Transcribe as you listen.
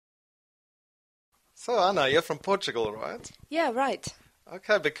So Anna, you're from Portugal, right? Yeah, right.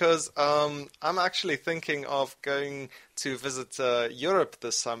 Okay, because I'm actually thinking of going to visit Europe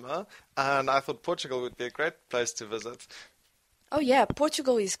this summer, and I thought Portugal would be a great place to visit. Oh yeah,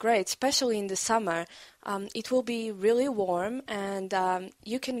 Portugal is great, especially in the summer. It will be really warm, and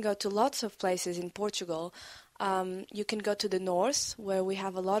you can go to lots of places in Portugal. You can go to the north, where we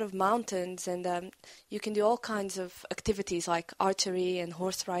have a lot of mountains, and you can do all kinds of activities like archery and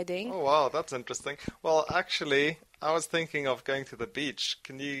horse riding. Oh wow, that's interesting. Well, actually, I was thinking of going to the beach.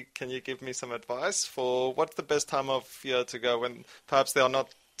 Can you give me some advice for what's the best time of year to go when perhaps there are not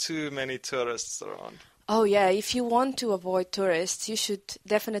too many tourists around? Oh yeah, if you want to avoid tourists, you should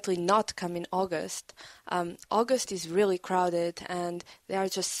definitely not come in August. August is really crowded and there are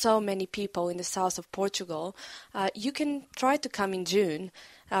just so many people in the south of Portugal. You can try to come in June.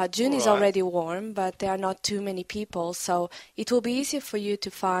 June All is right. already warm, but there are not too many people, so it will be easier for you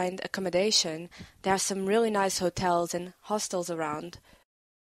to find accommodation. There are some really nice hotels and hostels around.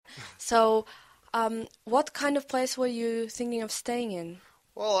 So, what kind of place were you thinking of staying in?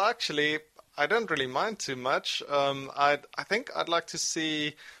 Well, actually, I don't really mind too much. I think I'd like to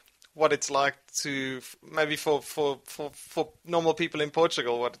see what it's like to maybe for normal people in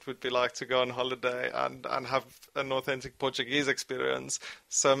Portugal, what it would be like to go on holiday and have an authentic Portuguese experience.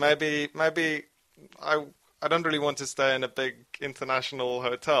 So maybe I I don't really want to stay in a big international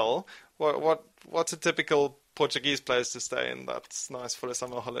hotel. What's a typical Portuguese place to stay in that's nice for a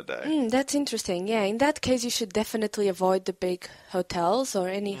summer holiday? That's interesting. Yeah, in that case, you should definitely avoid the big hotels or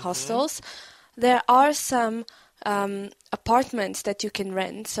any Hmm. hostels. There are some apartments that you can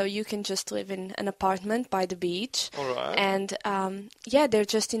rent, so you can just live in an apartment by the beach. All right. And yeah, they're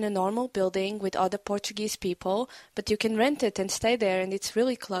just in a normal building with other Portuguese people, but you can rent it and stay there, and it's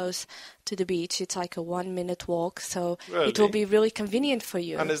really close to the beach. It's like a 1 minute walk, so it will Really? be really convenient for And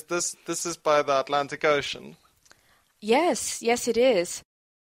you. is this is by the Atlantic Ocean? Yes, yes, it is.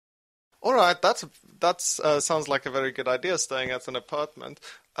 All right, that's sounds like a very good idea, staying at an apartment.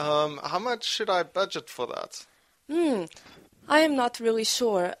 How much should I budget for that? Hmm. I am not really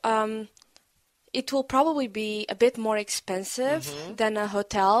sure. It will probably be a bit more expensive Hmm. than a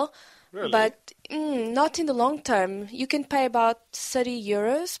hotel, Really? but not in the long term. You can pay about 30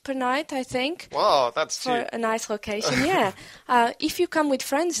 euros per night, I think, Wow, that's for cheap. a nice location. Yeah. If you come with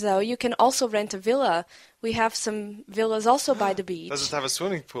friends, though, you can also rent a villa. We have some villas also by the Does it beach. have a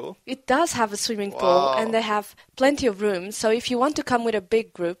swimming pool? It does have a swimming pool, and Wow, they have plenty of rooms. So if you want to come with a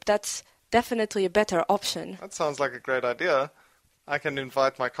big group, that's definitely a better option. that sounds like a great idea. I can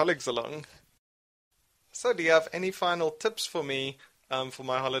invite my colleagues along. So, do you have any final tips for me for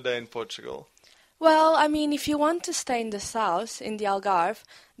my holiday in Portugal? Well, I mean, if you want to stay in the south, in the Algarve,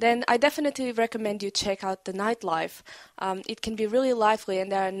 then I definitely recommend you check out the nightlife. It can be really lively,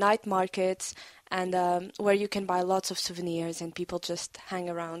 and there are night markets and where you can buy lots of souvenirs and people just hang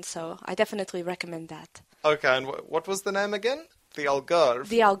around. So I definitely recommend that. Okay, and what was the name again? The Algarve.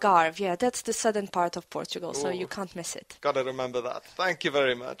 The Algarve, yeah, that's the southern part of Portugal, so you Ooh, can't miss it. gotta remember that. Thank you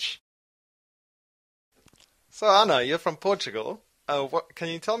very much. So, Anna, you're from Portugal. Can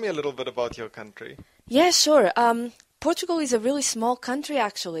you tell me a little bit about your country? Yeah, sure. Portugal is a really small country,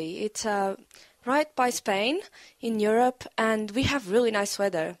 actually. It's right by Spain in Europe, and we have really nice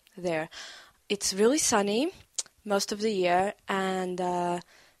weather there. It's really sunny most of the year and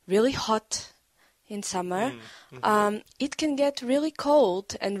really hot in summer. Mm-hmm. It can get really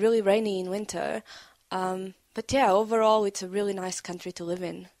cold and really rainy in winter. But yeah, overall, it's a really nice country to live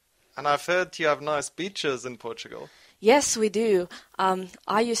in. And I've heard you have nice beaches in Portugal. Yes, we do.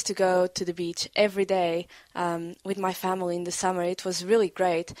 I used to go to the beach every day with my family in the summer. It was really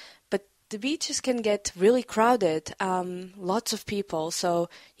great. But the beaches can get really crowded, lots of people, so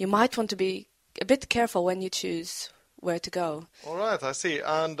you might want to be a bit careful when you choose where to go. All right, I see.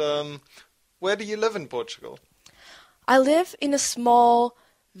 And where do you live in Portugal? I live in a small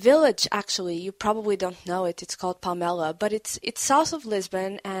village, actually. You probably don't know it. It's called Palmela, but it's south of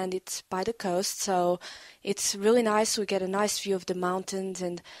Lisbon and it's by the coast, so it's really nice. We get a nice view of the mountains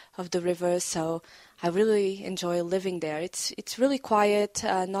and of the rivers, so I really enjoy living there. It's really quiet,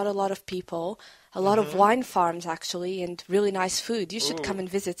 not a lot of people, a lot of Mm-hmm. wine farms actually, and really nice food. You should come Ooh, and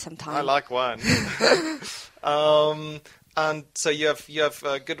visit I sometime. like wine. Um, and so you have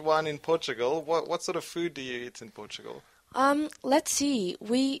good wine in Portugal. What sort of food do you eat in Portugal? Let's see.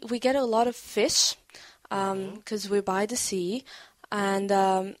 We get a lot of fish Mm-hmm. because we're by the sea, and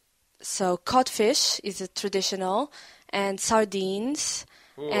so codfish is a traditional, and sardines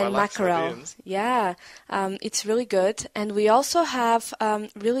Ooh, I and like mackerel. sardines. Yeah, it's really good. And we also have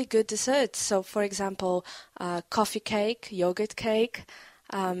really good desserts. So, for example, coffee cake, yogurt cake.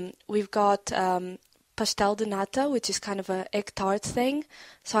 We've got pastel de nata, which is kind of a egg tart thing.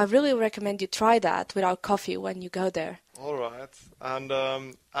 So I really recommend you try that without coffee when you go there. All right.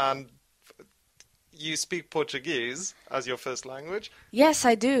 And you speak Portuguese as your first language? Yes,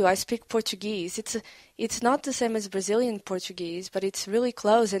 I do. I speak Portuguese. It's not the same as Brazilian Portuguese, but it's really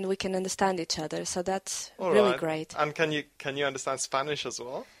close and we can understand each other. So that's All really right. great. And can you understand Spanish as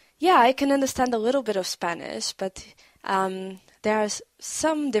well? Yeah, I can understand a little bit of Spanish, but there are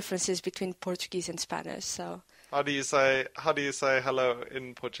some differences between Portuguese and Spanish. So, How do you say hello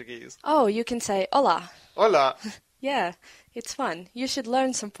in Portuguese? oh, you can say hola. Hola. Yeah, it's fun. You should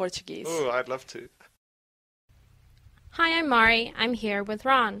learn some Portuguese. Oh, I'd love to. Hi, I'm Mari. I'm here with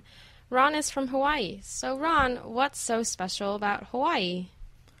Ron. Ron is from Hawaii. So, Ron, what's so special about Hawaii?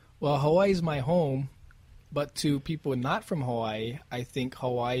 Well, Hawaii is my home, but to people not from Hawaii, I think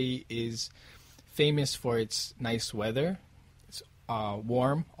Hawaii is famous for its nice weather. It's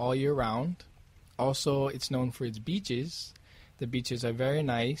warm all year round. Also, it's known for its beaches. The beaches are very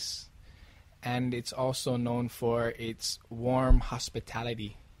nice, and it's also known for its warm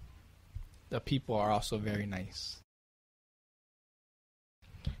hospitality. The people are also very nice.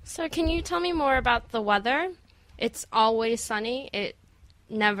 So, can you tell me more about the weather? It's always sunny. It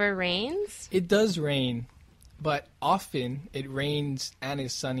never rains. It does rain, but often it rains and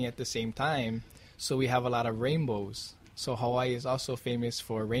is sunny at the same time, so we have a lot of rainbows. So Hawaii is also famous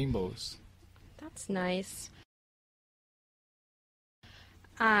for rainbows. That's nice.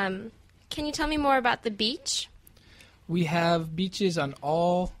 Can you tell me more about the beach? We have beaches on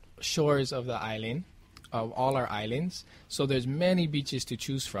all shores of the island, of all our islands. So there's many beaches to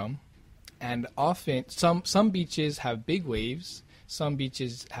choose from. And often, some beaches have big waves, some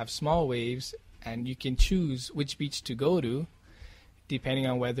beaches have small waves, and you can choose which beach to go to, depending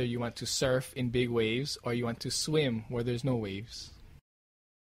on whether you want to surf in big waves or you want to swim where there's no waves.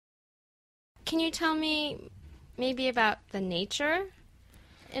 Can you tell me maybe about the nature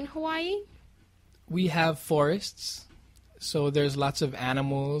in Hawaii? We have forests, so there's lots of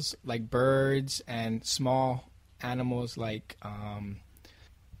animals like birds and small animals like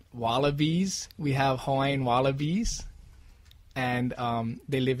wallabies. We have Hawaiian wallabies, and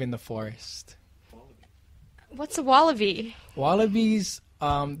they live in the forest. What's a wallaby? Wallabies,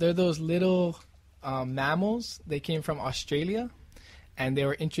 they're those little mammals. They came from Australia, and they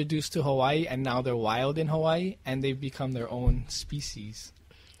were introduced to Hawaii, and now they're wild in Hawaii, and they've become their own species.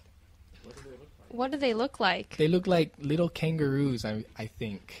 What do they look like? They look like little kangaroos, I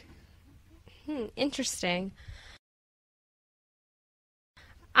think. Interesting.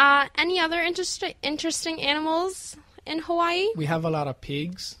 Any other interesting animals in Hawaii? We have a lot of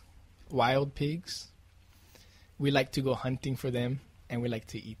pigs, wild pigs. We like to go hunting for them, and we like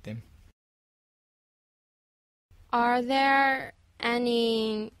to eat them. Are there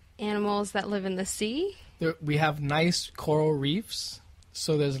any animals that live in the sea? We have nice coral reefs,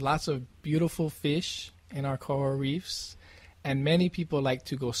 so there's lots of beautiful fish in our coral reefs, and many people like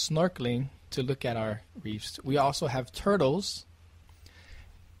to go snorkeling to look at our reefs. We also have turtles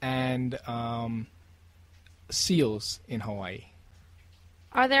and seals in Hawaii.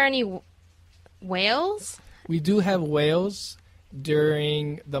 Are there any whales? We do have whales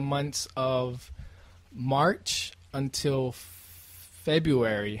during the months of March until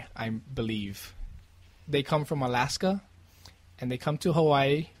February, I believe. They come from Alaska, and they come to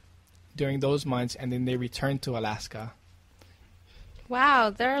Hawaii during those months, and then they return to Alaska.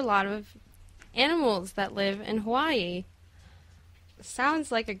 Wow, there are a lot of animals that live in Hawaii.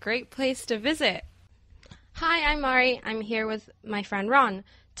 Sounds like a great place to visit. Hi, I'm Mari. I'm here with my friend Ron.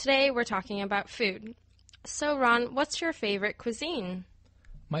 Today we're talking about food. So Ron, what's your favorite cuisine?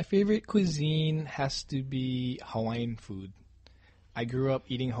 My favorite cuisine has to be Hawaiian food. I grew up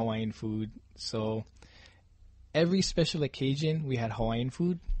eating Hawaiian food, so every special occasion we had Hawaiian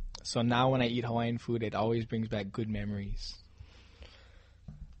food. So now when I eat Hawaiian food, it always brings back good memories.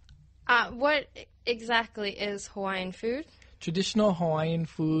 What exactly is Hawaiian food? Traditional Hawaiian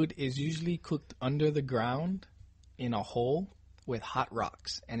food is usually cooked under the ground in a hole with hot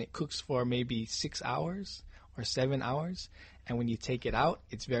rocks, and it cooks for maybe 6 hours or 7 hours. And when you take it out,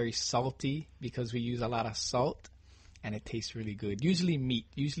 it's very salty because we use a lot of salt, and it tastes really good. Usually meat,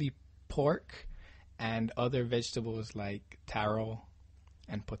 usually pork, and other vegetables like taro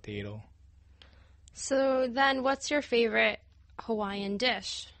and potato. So then what's your favorite Hawaiian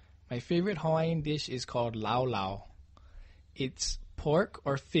dish? My favorite Hawaiian dish is called lau lau. It's pork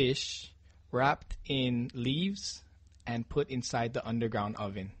or fish wrapped in leaves and put inside the underground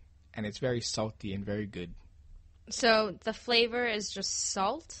oven. And it's very salty and very good. So the flavor is just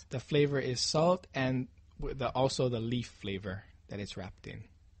salt? The flavor is salt and also the leaf flavor that it's wrapped in.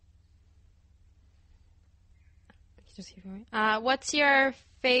 What's your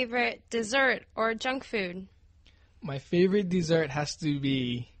favorite dessert or junk food? My favorite dessert has to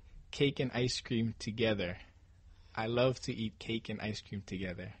be cake and ice cream together. I love to eat cake and ice cream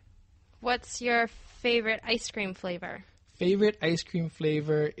together. What's your favorite ice cream flavor? Favorite ice cream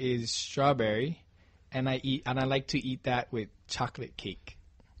flavor is strawberry, and I like to eat that with chocolate cake.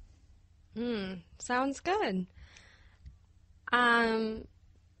 Sounds good. Do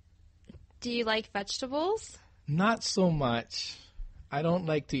you like vegetables? Not so much. I don't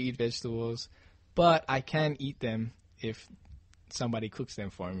like to eat vegetables, but I can eat them if somebody cooks them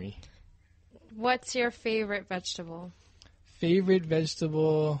for me. What's your favorite vegetable? Favorite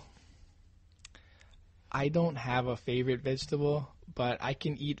vegetable? I don't have a favorite vegetable, but I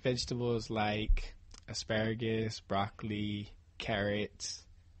can eat vegetables like asparagus, broccoli, carrots,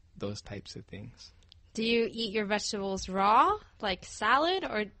 those types of things. Do you eat your vegetables raw, like salad,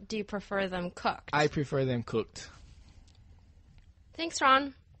 or do you prefer them cooked? I prefer them cooked. Thanks,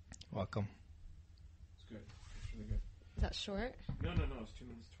 Ron. Welcome. It's good. It's really good. Is that short? No, it's 2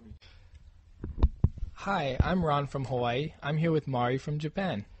 minutes 20. Hi, I'm Ron from Hawaii. I'm here with Mari from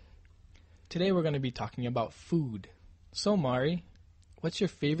Japan. Today we're going to be talking about food. So Mari, what's your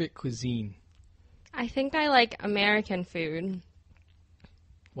favorite cuisine? I think I like American food.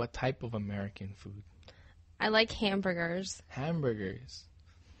 What type of American food? I like hamburgers. Hamburgers.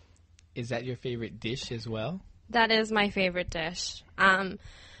 Is that your favorite dish as well? That is my favorite dish.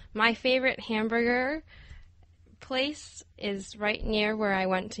 My favorite hamburger place is right near where I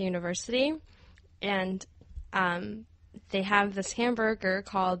went to university, and they have this hamburger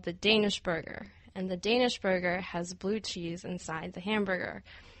called the Danish burger, and the Danish burger has blue cheese inside the hamburger.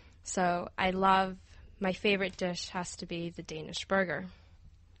 So my favorite dish has to be the Danish burger.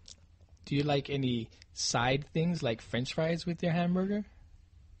 Do you like any side things like French fries with your hamburger?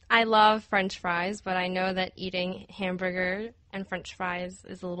 I love French fries, but I know that eating hamburger and French fries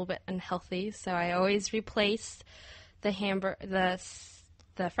is a little bit unhealthy, so I always replace the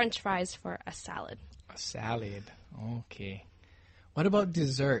French fries for a salad. A salad. Okay. What about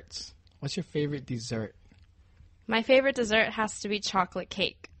desserts? What's your favorite dessert? My favorite dessert has to be chocolate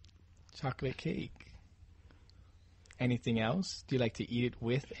cake. Chocolate cake. Anything else? Do you like to eat it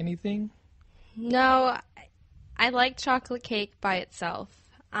with anything? No, I like chocolate cake by itself.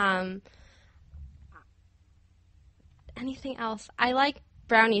 Anything else? I like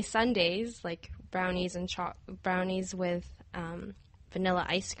brownie sundaes, like brownies with vanilla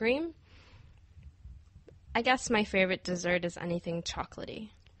ice cream. I guess my favorite dessert is anything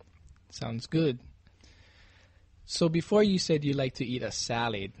chocolatey. Sounds good. So before you said you like to eat a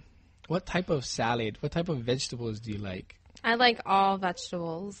salad, what type of vegetables do you like? I like all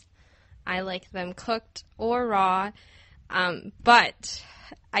vegetables. I like them cooked or raw, but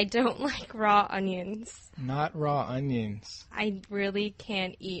I don't like raw onions. Not raw onions. I really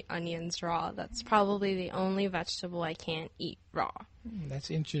can't eat onions raw. That's probably the only vegetable I can't eat raw. That's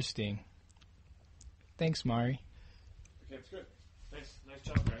interesting. Thanks, Mari. Okay, that's good. Nice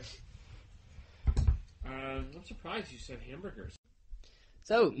job, guys. I'm surprised you said hamburgers.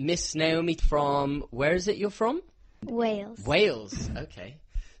 So, Miss Naomi from, where is it you're from? Wales. Wales, okay.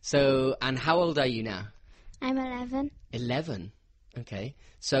 So, and how old are you now? I'm 11. 11, okay.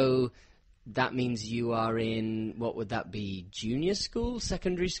 So, that means you are in, what would that be, junior school,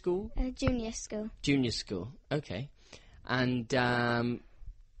 secondary school? Junior school. Junior school, okay. And,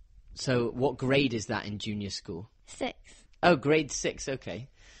 so what grade is that in junior school? 6. Oh, grade 6, okay.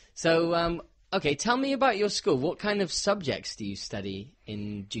 So, okay, tell me about your school. What kind of subjects do you study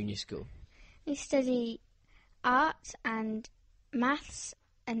in junior school? We study art and maths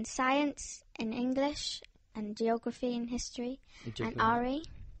and science and English and geography and history and RE.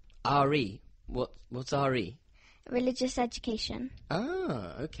 RE? What's RE? Religious education.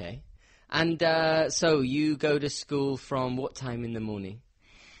 Ah, okay. And so you go to school from what time in the morning?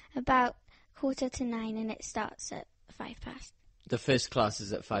 About 9:15, and it starts at past. The first class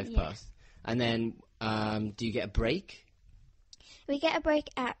is at 5:15. And then do you get a break? We get a break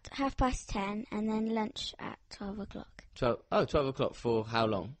at 10:30 and then lunch at 12 o'clock. 12 o'clock for how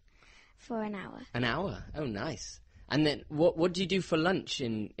long? For an hour. An hour? Oh, nice. And then what do you do for lunch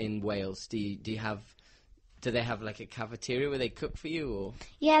in Wales? Do they have like a cafeteria where they cook for you, or?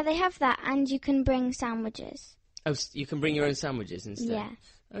 Yeah, they have that, and you can bring sandwiches. Oh, you can bring your own sandwiches instead? Yes.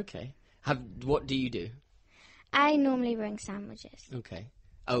 Okay. What do you do? I normally bring sandwiches. Okay.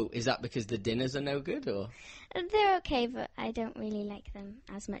 Oh, is that because the dinners are no good, or? They're okay, but I don't really like them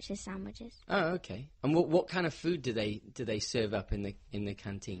as much as sandwiches. Oh, okay. And what kind of food do they serve up in the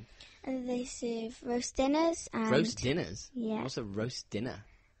canteen? They serve roast dinners and... Roast dinners? Yeah. What's a roast dinner?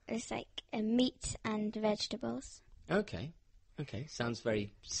 It's like meat and vegetables. Okay. Okay. Sounds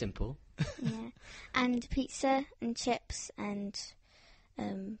very simple. Yeah, and pizza and chips and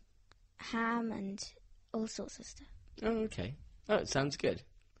ham and all sorts of stuff. Oh, okay. Oh, it sounds good.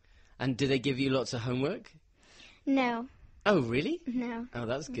 And do they give you lots of homework? No, Oh, really? no, Oh,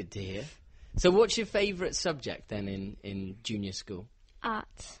 that's good to hear. So what's your favourite subject then in junior school?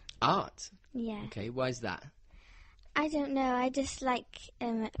 art. Art. Yeah, Okay, why is that? I don't know. I just like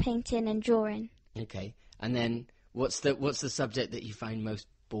painting and drawing. Okay. And then what's the subject that you find most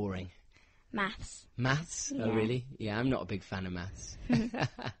boring? Maths. Maths? Oh, Yeah. really? Yeah, I'm not a big fan of maths.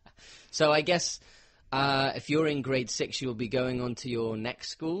 So I guess if you're in grade 6, you'll be going on to your next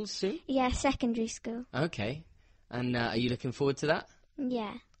school soon? Yeah, secondary school. Okay. And are you looking forward to that?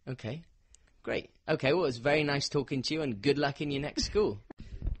 Yeah. Okay. Great. Okay, well, it's very nice talking to you, and good luck in your next school.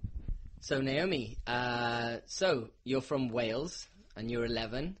 So, Naomi, so you're from Wales, and you're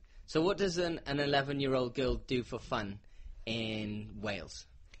 11. So what does an 11-year-old girl do for fun in Wales?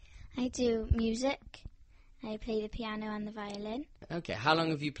 I do music. I play the piano and the violin. Okay, how long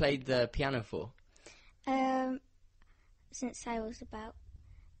have you played the piano for? Since I was about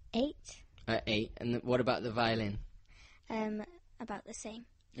 8. 8. And what about the violin? About the same.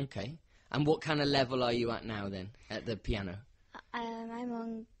 Okay. And what kind of level are you at now then, at the piano?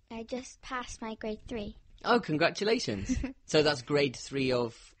 I just passed my grade 3 Oh, congratulations. So that's grade 3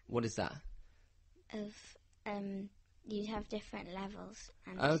 of, what is that? of, you have different levels.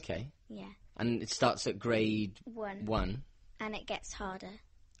 And Okay. Yeah. And it starts at grade 1. 1 And it gets harder.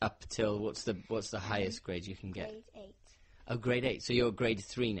 up till, what's the highest grade you can get? Grade 8. Oh, grade 8. So you're grade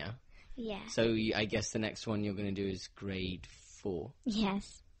 3 now. Yeah. So I guess the next one you're going to do is grade 4.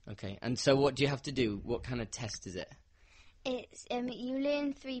 Yes. Okay. And so what do you have to do? What kind of test is it? It's you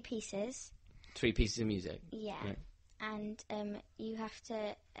learn 3 pieces. 3 pieces of music? Yeah. Right. And you have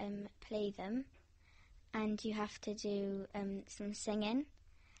to play them, and you have to do some singing.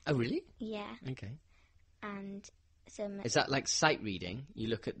 Oh, really? Yeah. Okay. And some. Is that like sight reading? You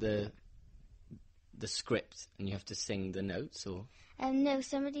look at the script and you have to sing the notes, or? No,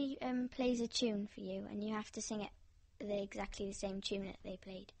 somebody plays a tune for you, and you have to sing it exactly the same tune that they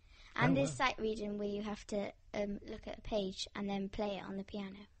played. And there's sight reading where you have to look at a page and then play it on the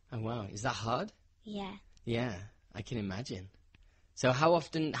piano. Oh, wow. Is that hard? Yeah. Yeah, I can imagine. So how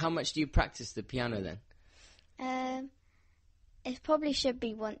much do you practice the piano then? It probably should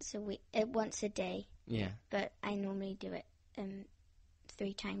be once a day, Yeah. but I normally do it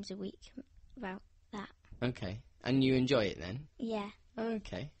 3 times a week, about that. Okay. And you enjoy it then? Yeah.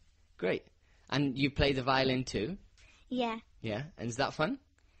 Okay. Great. And you play the violin too? Yeah, Yeah. And is that fun?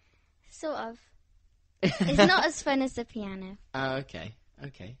 sort of. It's not as fun as the piano. Oh, okay.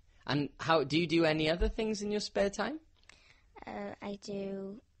 Okay. And how do you do any other things in your spare time? I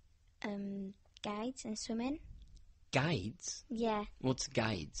do guides and swimming. Guides? Yeah, What's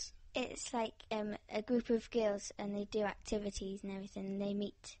guides? it's like a group of girls, and they do activities and everything. And they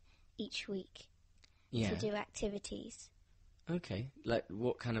meet each week Yeah. to do activities. Okay. Like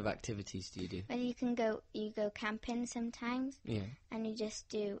what kind of activities do you do? Well, you go camping sometimes, Yeah. and you just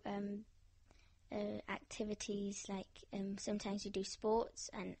do activities like sometimes you do sports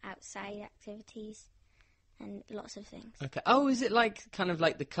and outside activities and lots of things. Okay. Oh, is it like kind of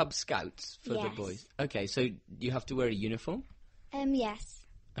like the Cub Scouts for the Yes. boys? Okay. So you have to wear a uniform? Yes.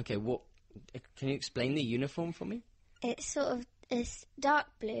 Okay. What? Can you explain the uniform for me? It's dark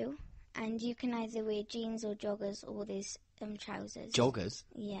blue, and you can either wear jeans or joggers or these trousers. Joggers?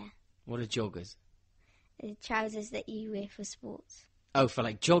 Yeah, What are joggers? the trousers that you wear for sports. Oh, for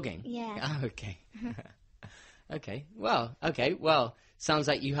like jogging? Yeah. Oh, okay. Okay. Well, sounds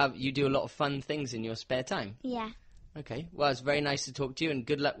like you do a lot of fun things in your spare time. Yeah. Okay. Well, it's very nice to talk to you, and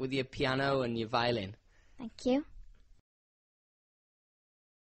good luck with your piano and your violin. Thank you.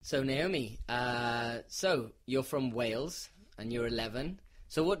 So, Naomi, so you're from Wales, and you're 11.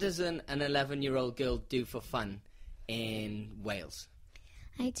 So what does an 11-year-old girl do for fun in Wales?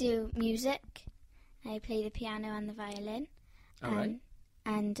 I do music. I play the piano and the violin. All right.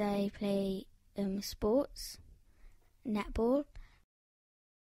 And I play sports, netball.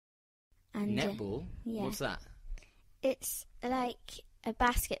 And Netball? yeah. What's that? it's like a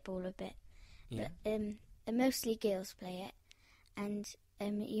basketball a bit. Yeah. But, mostly girls play it, and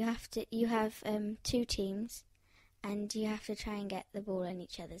you have 2 teams, and you have to try and get the ball in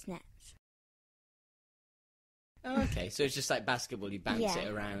each other's nets. Oh, okay, so it's just like basketball. You bounce Yeah. it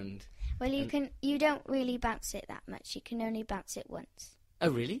around. Well, you don't really bounce it that much. You can only bounce it once. Oh,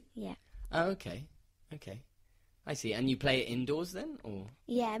 really? Yeah. Oh, okay. Okay. I see. And you play it indoors then, or?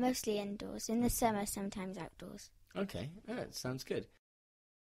 Yeah, mostly indoors. In the summer, sometimes outdoors. Okay. Oh, that sounds good.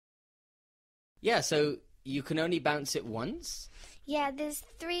 Yeah, so you can only bounce it once? Yeah, there's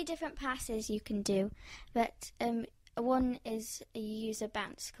 3 different passes you can do, but one is you use a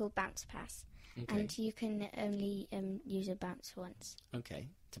bounce called bounce pass, and you can only use a bounce once. Okay,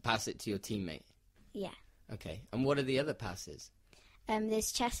 to pass it to your teammate. Yeah. Okay, and what are the other passes?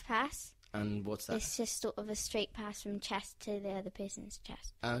 There's chest pass. And what's that? It's just sort of a straight pass from chest to the other person's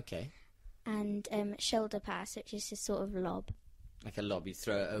chest. Okay. And shoulder pass, which is just sort of lob. Like a lob, you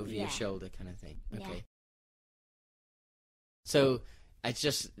throw it over your shoulder kind of thing. Okay. Yeah. So it's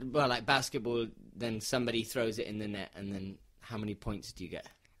just, well, like basketball, then somebody throws it in the net, and then how many points do you get?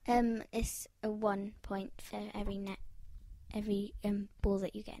 It's a 1 point for every ball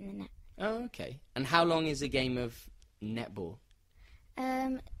that you get in the net. Oh, okay. And how long is a game of netball?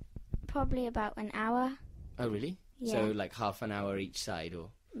 Probably about an hour. Oh, really? Yeah. So like half an hour each side, or?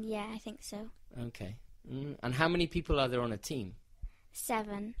 Yeah, I think so. Okay. And how many people are there on a team?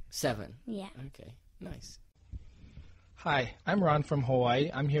 7. 7? Yeah. Okay, nice. Hi, I'm Ron from Hawaii.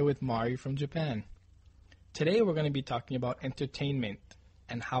 I'm here with Mari from Japan. Today we're going to be talking about entertainment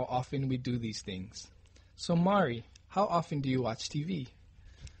and how often we do these things. So Mari, how often do you watch TV?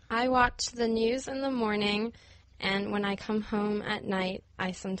 I watch the news in the morning, and when I come home at night,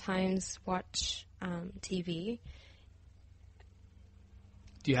 I sometimes watch TV.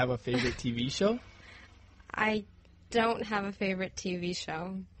 Do you have a favorite TV show? I don't have a favorite TV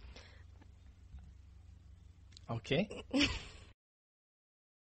show. Okay.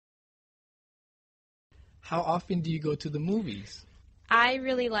 How often do you go to the movies? I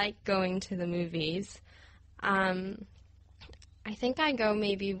really like going to the movies. I think I go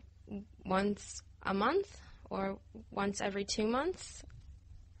maybe once a month or once every 2 months.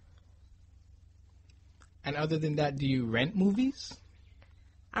 And other than that, do you rent movies?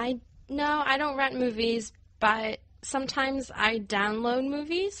 No, I don't rent movies, but sometimes I download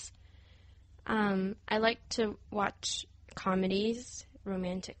movies. I like to watch comedies,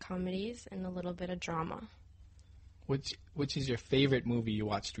 romantic comedies, and a little bit of drama. Which is your favorite movie you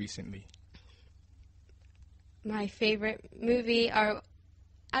watched recently? My favorite movie, or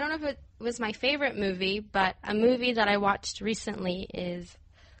I don't know if it was my favorite movie, but a movie that I watched recently is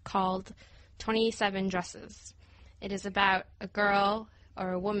called 27 Dresses. It is about a girl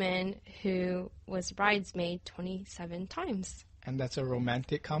or a woman who was bridesmaid 27 times. And that's a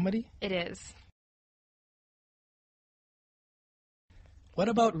romantic comedy? It is. What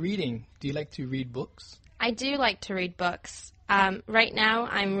about reading? Do you like to read books? I do like to read books. Right now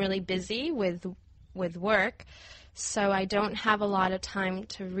I'm really busy with work, so I don't have a lot of time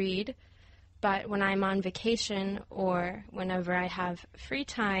to read. But when I'm on vacation or whenever I have free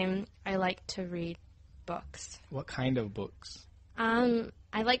time, I like to read books. What kind of books?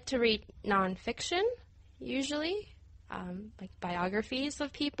 I like to read nonfiction, usually, like biographies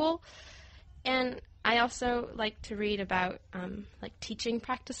of people. And I also like to read about like teaching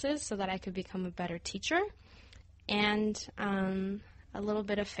practices so that I could become a better teacher, and a little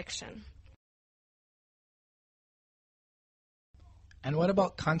bit of fiction. And what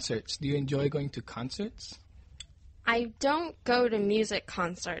about concerts? Do you enjoy going to concerts? I don't go to music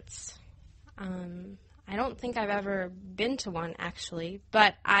concerts. I don't think I've ever been to one, actually,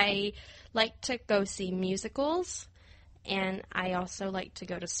 but I like to go see musicals, and I also like to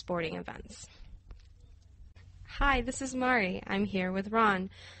go to sporting events. Hi, this is Mari. I'm here with Ron.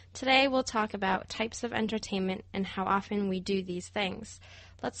 Today we'll talk about types of entertainment and how often we do these things.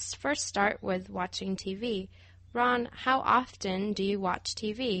 Let's first start with watching TV. Ron, how often do you watch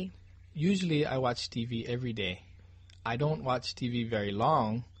TV? Usually I watch TV every day. I don't watch TV very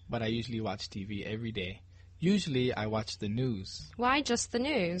long, but I usually watch TV every day. Usually I watch the news. Why just the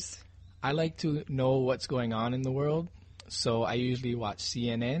news? I like to know what's going on in the world, so I usually watch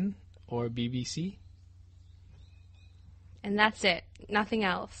CNN or BBC. And that's it. Nothing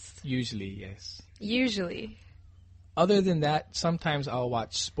else. Usually, yes. Usually. Other than that, sometimes I'll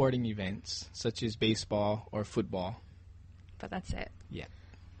watch sporting events, such as baseball or football. But that's it. Yeah.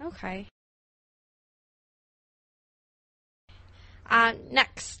 Okay.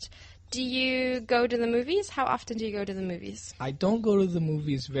 Next, do you go to the movies? How often do you go to the movies? I don't go to the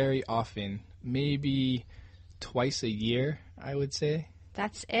movies very often. Maybe twice a year, I would say.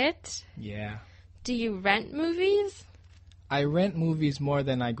 That's it? Yeah. Do you rent movies? I rent movies more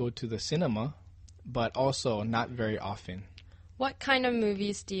than I go to the cinema, but also not very often. What kind of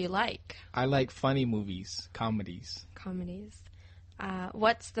movies do you like? I like funny movies, comedies. Comedies.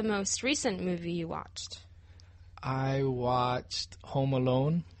 What's the most recent movie you watched? I watched Home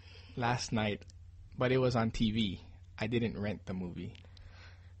Alone last night, but it was on TV. I didn't rent the movie.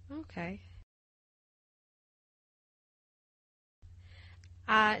 Okay.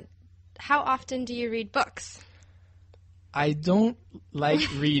 how often do you read books? I don't like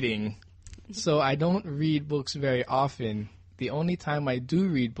reading, so I don't read books very often. The only time I do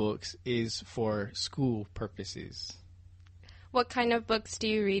read books is for school purposes. What kind of books do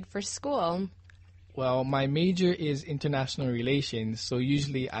you read for school? Well, my major is international relations, so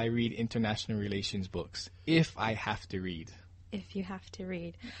usually I read international relations books if I have to read. If you have to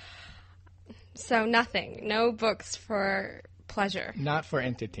read. So nothing, no books for pleasure. Not for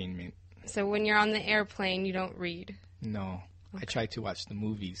entertainment. So when you're on the airplane, you don't read. No, I try to watch the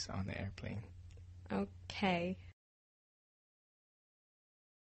movies on the airplane. Okay.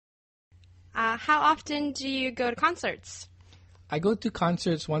 How often do you go to concerts? I go to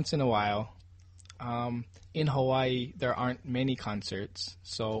concerts once in a while. In Hawaii, there aren't many concerts,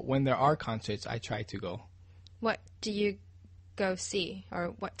 so when there are concerts, I try to go. What do you go see,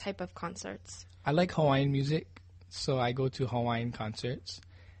 or what type of concerts? I like Hawaiian music, so I go to Hawaiian concerts.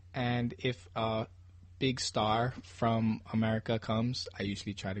 And if a big star from America comes, I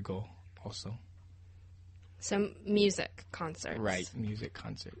usually try to go also. So music concerts. Right, music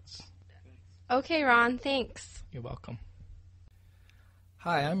concerts. Okay, Ron, thanks. You're welcome.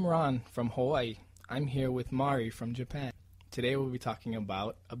 Hi, I'm Ron from Hawaii. I'm here with Mari from Japan. Today we'll be talking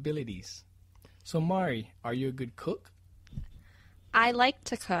about abilities. So Mari, are you a good cook? I like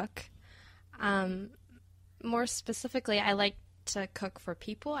to cook. More specifically, I like to cook for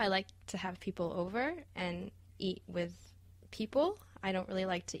people. I like to have people over and eat with people. I don't really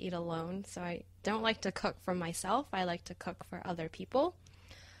like to eat alone, so I don't like to cook for myself. I like to cook for other people.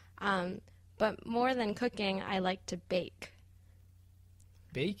 But more than cooking, I like to bake.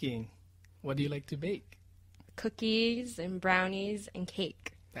 Baking? What do you like to bake? Cookies and brownies and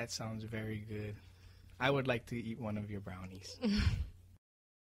cake. That sounds very good. I would like to eat one of your brownies.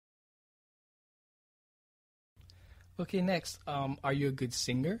 Okay, next. Are you a good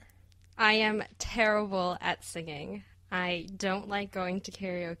singer? I am terrible at singing. I don't like going to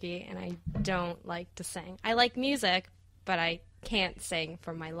karaoke, and I don't like to sing. I like music, but I can't sing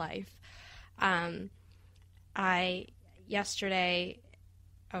for my life. Yesterday,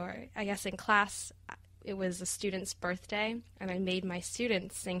 or I guess in class, it was a student's birthday, and I made my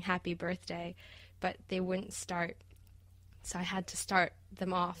students sing happy birthday, but they wouldn't start. So I had to start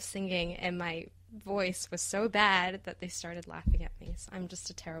them off singing, and my voice was so bad that they started laughing at me. So I'm just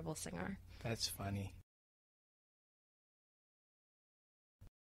a terrible singer. That's funny.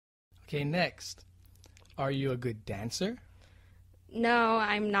 Okay, next. Are you a good dancer? No,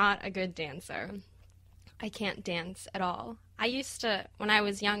 I'm not a good dancer. I can't dance at all. I used to, when I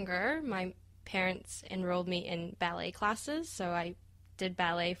was younger, my parents enrolled me in ballet classes, so I did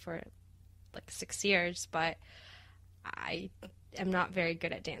ballet for like 6 years, but I am not very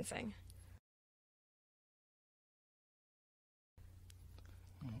good at dancing.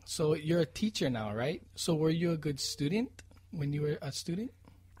 So you're a teacher now, right? So were you a good student when you were a student?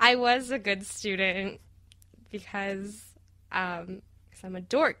 I was a good student because I'm a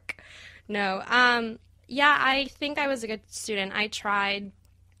dork. No, yeah, I think I was a good student. I tried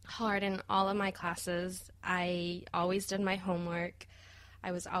hard in all of my classes. I always did my homework.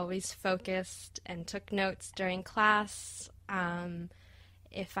 I was always focused and took notes during class.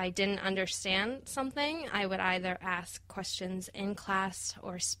 If I didn't understand something, I would either ask questions in class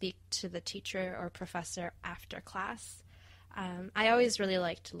or speak to the teacher or professor after class. I always really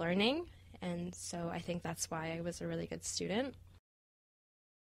liked learning, and so I think that's why I was a really good student.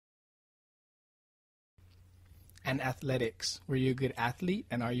 And athletics. Were you a good athlete,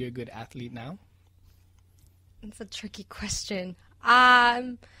 and are you a good athlete now? It's a tricky question.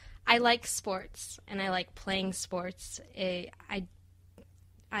 I like sports, and I like playing sports. I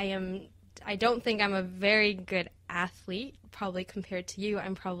don't think I'm a very good athlete, probably compared to you.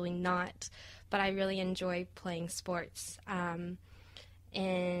 I'm probably not, but I really enjoy playing sports.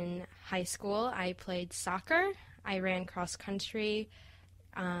 In high school, I played soccer. I ran cross country.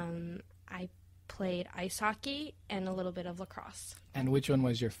 I played ice hockey and a little bit of lacrosse. And which one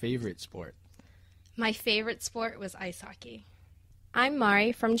was your favorite sport? My favorite sport was ice hockey. I'm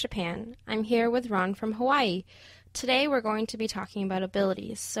Mari from Japan. I'm here with Ron from Hawaii. Today we're going to be talking about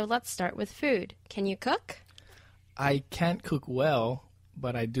abilities, so let's start with food. Can you cook? I can't cook well,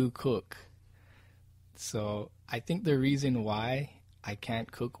 but I do cook. So I think the reason why I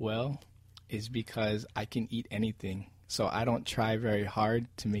can't cook well is because I can eat anything. So I don't try very hard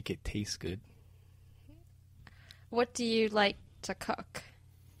to make it taste good. What do you like to cook?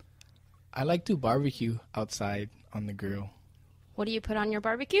 I like to barbecue outside on the grill. What do you put on your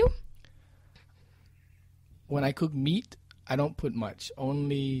barbecue? When I cook meat, I don't put much.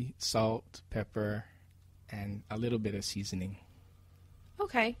 Only salt, pepper, and a little bit of seasoning.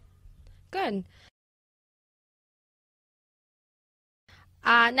 Okay. Good.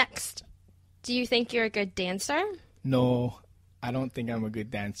 Next, do you think you're a good dancer? No, I don't think I'm a good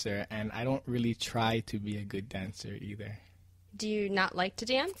dancer, and I don't really try to be a good dancer either. Do you not like to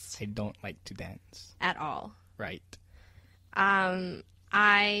dance? I don't like to dance. At all. Right.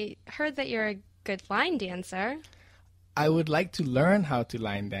 I heard that you're a good line dancer. I would like to learn how to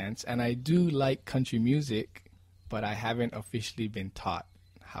line dance, and I do like country music, but I haven't officially been taught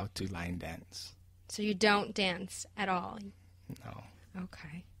how to line dance. So you don't dance at all? No.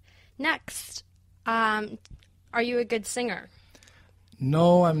 Okay. Next, are you a good singer?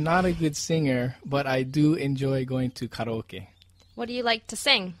 No, I'm not a good singer, but I do enjoy going to karaoke. What do you like to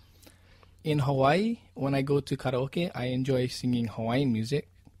sing? In Hawaii, when I go to karaoke, I enjoy singing Hawaiian music.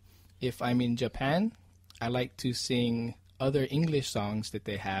 If I'm in Japan, I like to sing other English songs that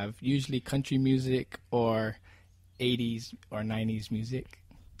they have, usually country music or 80s or 90s music.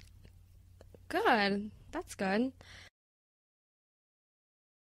 Good. That's good.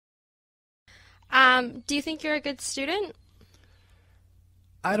 Do you think you're a good student?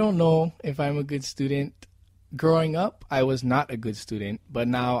 I don't know if I'm a good student. Growing up, I was not a good student, but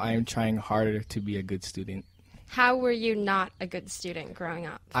now I am trying harder to be a good student. How were you not a good student growing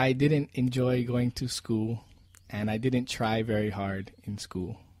up? I didn't enjoy going to school, and I didn't try very hard in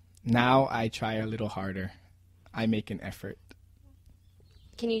school. Now I try a little harder. I make an effort.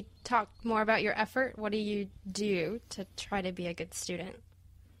 Can you talk more about your effort? What do you do to try to be a good student?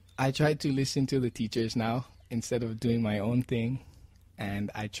 I try to listen to the teachers now instead of doing my own thing, and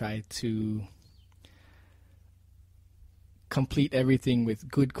I try to complete everything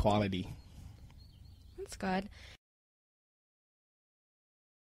with good quality. That's good.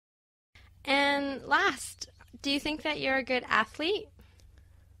 And last, do you think that you're a good athlete?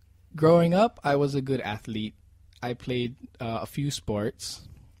 Growing up, I was a good athlete. I played a few sports.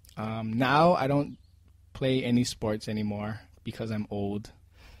 Now I don't play any sports anymore because I'm old.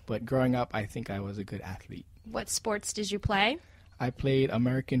 But growing up, I think I was a good athlete. What sports did you play? I played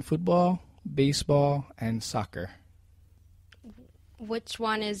American football, baseball, and soccer. Which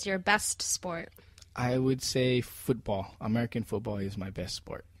one is your best sport? I would say football. American football is my best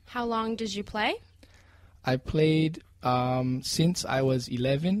sport. How long did you play? I played since I was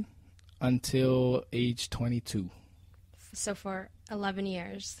 11 until age 22. So for 11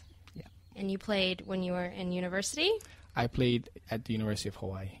 years. Yeah. And you played when you were in university? I played at the University of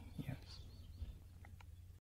Hawaii.